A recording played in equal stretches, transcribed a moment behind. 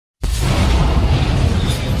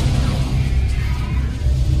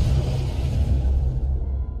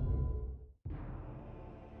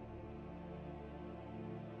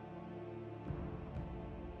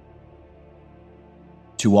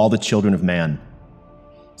To all the children of man.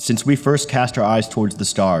 Since we first cast our eyes towards the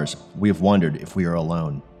stars, we have wondered if we are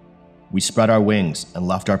alone. We spread our wings and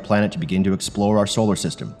left our planet to begin to explore our solar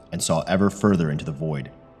system and saw ever further into the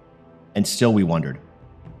void. And still we wondered,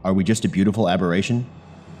 are we just a beautiful aberration?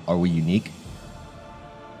 Are we unique?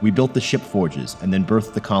 We built the ship forges and then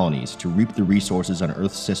birthed the colonies to reap the resources on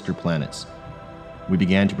Earth's sister planets. We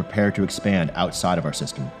began to prepare to expand outside of our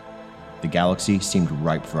system. The galaxy seemed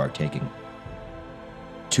ripe for our taking.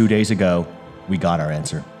 2 days ago, we got our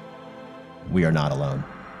answer. We are not alone.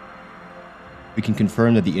 We can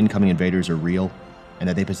confirm that the incoming invaders are real and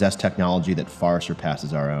that they possess technology that far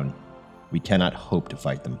surpasses our own. We cannot hope to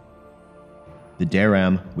fight them. The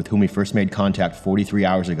Daram, with whom we first made contact 43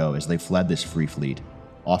 hours ago as they fled this free fleet,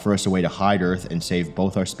 offer us a way to hide Earth and save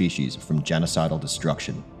both our species from genocidal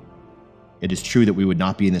destruction. It is true that we would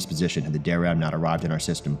not be in this position had the Daram not arrived in our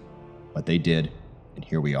system, but they did, and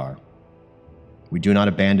here we are. We do not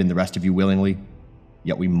abandon the rest of you willingly,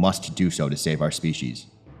 yet we must do so to save our species.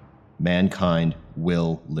 Mankind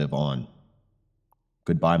will live on.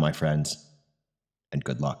 Goodbye, my friends, and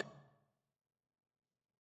good luck.